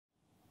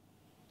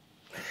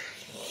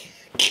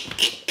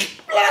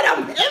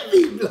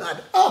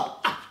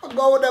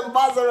golden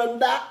buzzer and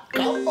that.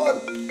 Come on.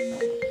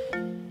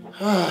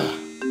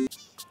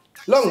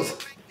 Lungs,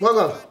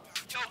 welcome.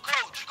 Yo,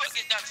 Coach, you gotta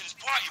get down to this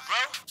party, bro.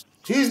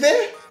 Who's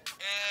there?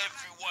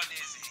 Everyone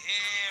is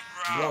here,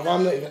 bro. Bro,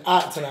 I'm not even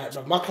out tonight,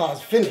 bro. My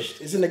car's finished.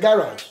 It's in the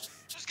garage.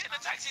 Just get in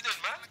a taxi then,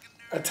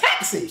 man. A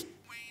taxi?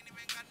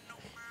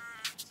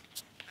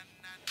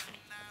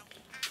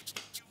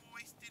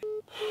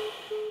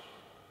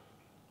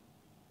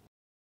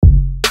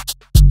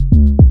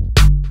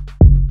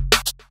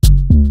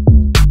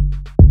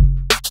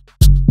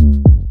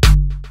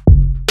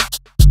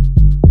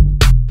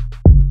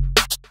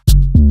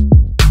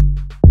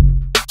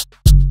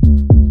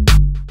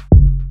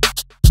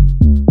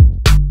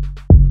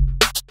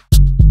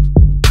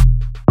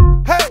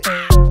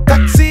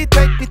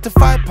 to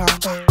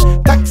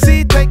 £5.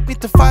 Taxi, take me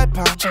to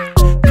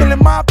 £5.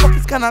 Killing my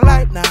pockets kinda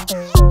light now.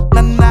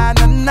 Nah, nah,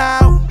 nah,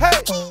 nah.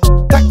 Hey,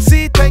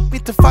 taxi, take me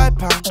to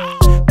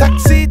 £5.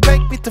 Taxi,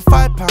 take me to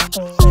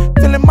 £5.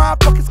 Filling my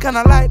pockets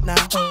kinda light now.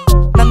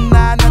 Nah,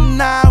 nah, nah,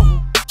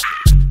 nah.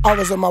 I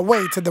was on my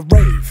way to the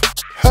rave.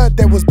 Heard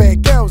there was bare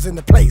girls in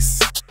the place.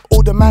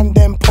 All the man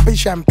them popping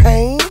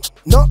champagne.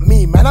 Not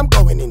me, man, I'm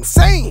going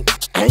insane.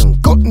 I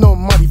ain't got no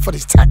money for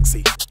this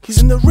taxi.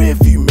 He's in the rear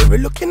view mirror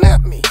looking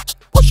at me.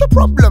 What's your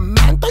problem,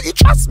 man? Don't you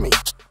trust me?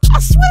 I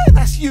swear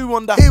that's you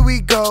on the. Here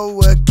we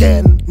go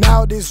again.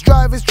 Now this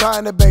driver's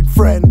trying to beg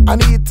friend. I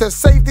need to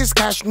save this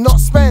cash, not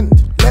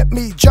spend. Let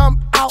me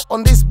jump out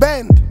on this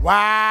bend.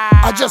 Wow.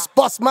 I just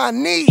bust my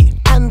knee,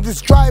 and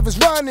this driver's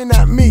running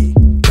at me.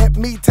 Let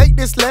me take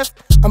this left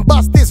and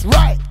bust this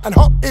right and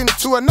hop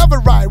into another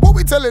ride. What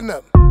we telling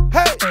them?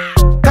 Hey,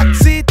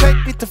 taxi,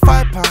 take me to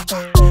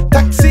 £5.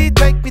 Taxi,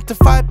 take me to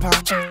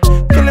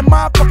 £5. Killing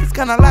my pockets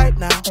kinda light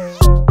now.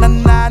 Nah,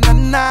 nah, nah,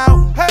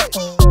 nah. Hey,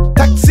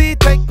 taxi,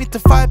 take me to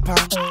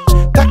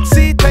 £5.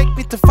 Taxi, take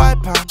me to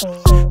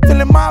 £5.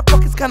 Filling my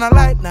pockets kinda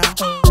light now.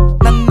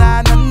 Nah,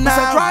 nah, nah, nah.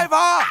 Mr.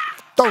 Driver,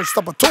 don't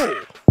stop at all.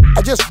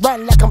 I just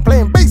ran like I'm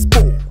playing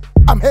baseball.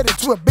 I'm headed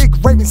to a big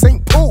rave in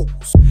St.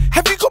 Paul's.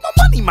 Have you got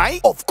my money,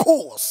 mate? Of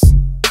course.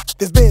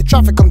 There's bad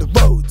traffic on the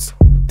roads.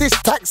 This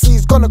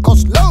taxi's gonna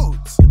cost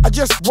loads. I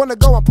just wanna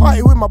go and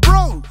party with my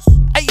bros.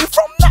 Are you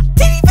from that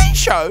TV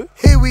show?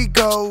 Here we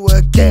go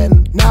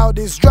again. Now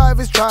this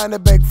driver's trying to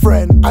beg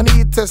friend. I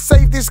need to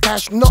save this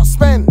cash, not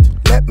spend.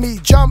 Let me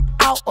jump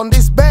out on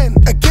this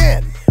bend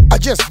again. I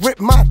just ripped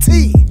my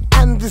tee,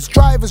 and this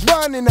driver's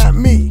running at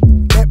me.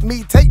 Let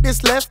me take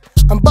this left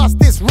and bust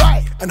this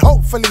right, and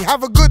hopefully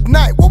have a good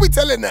night. What we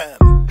telling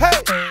them?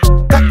 Hey,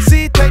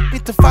 taxi, take me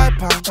to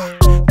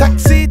 £5.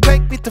 Taxi,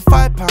 take me to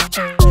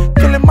 £5.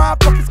 Filling my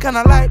pockets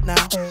kinda light now.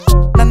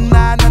 Nah,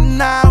 nah, nah,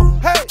 nah.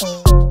 Hey,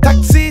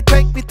 taxi,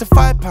 take me to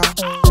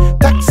 £5.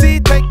 Taxi,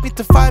 take me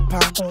to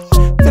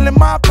 £5. Filling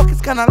my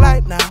pockets kinda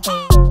light now.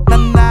 Nah,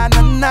 nah,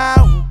 nah,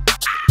 nah.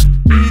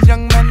 These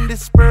young men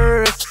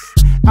disperse,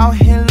 out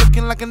here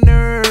looking like a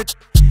nerd.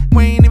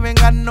 We ain't even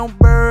got no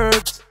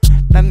birds.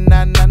 Nah,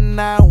 nah, nah,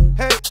 nah.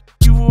 Hey,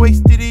 you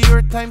wasted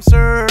your time,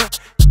 sir.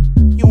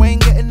 You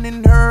ain't getting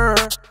in her.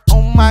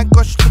 Oh my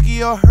gosh, look at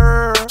your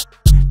hair.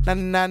 Nah,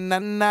 nah, nah,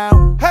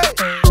 nah. Hey,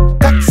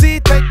 taxi,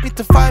 take me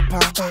to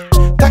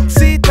 £5.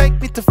 Taxi,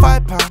 take me to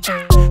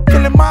 £5.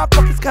 Filling my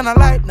pockets kinda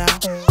light now.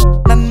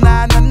 Nah,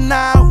 nah, nah,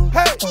 nah.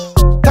 Hey,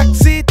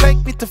 taxi,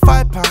 take me to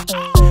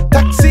 £5.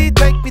 Taxi,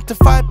 take me to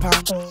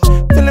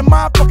 £5. Filling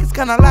my pockets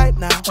kinda light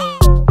now.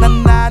 Nah,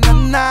 nah, nah,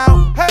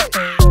 nah. Hey,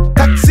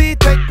 taxi,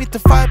 take me to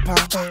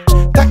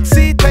 £5.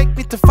 Taxi, take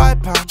me to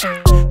 £5.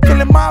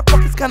 Filling my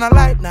pockets kinda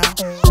light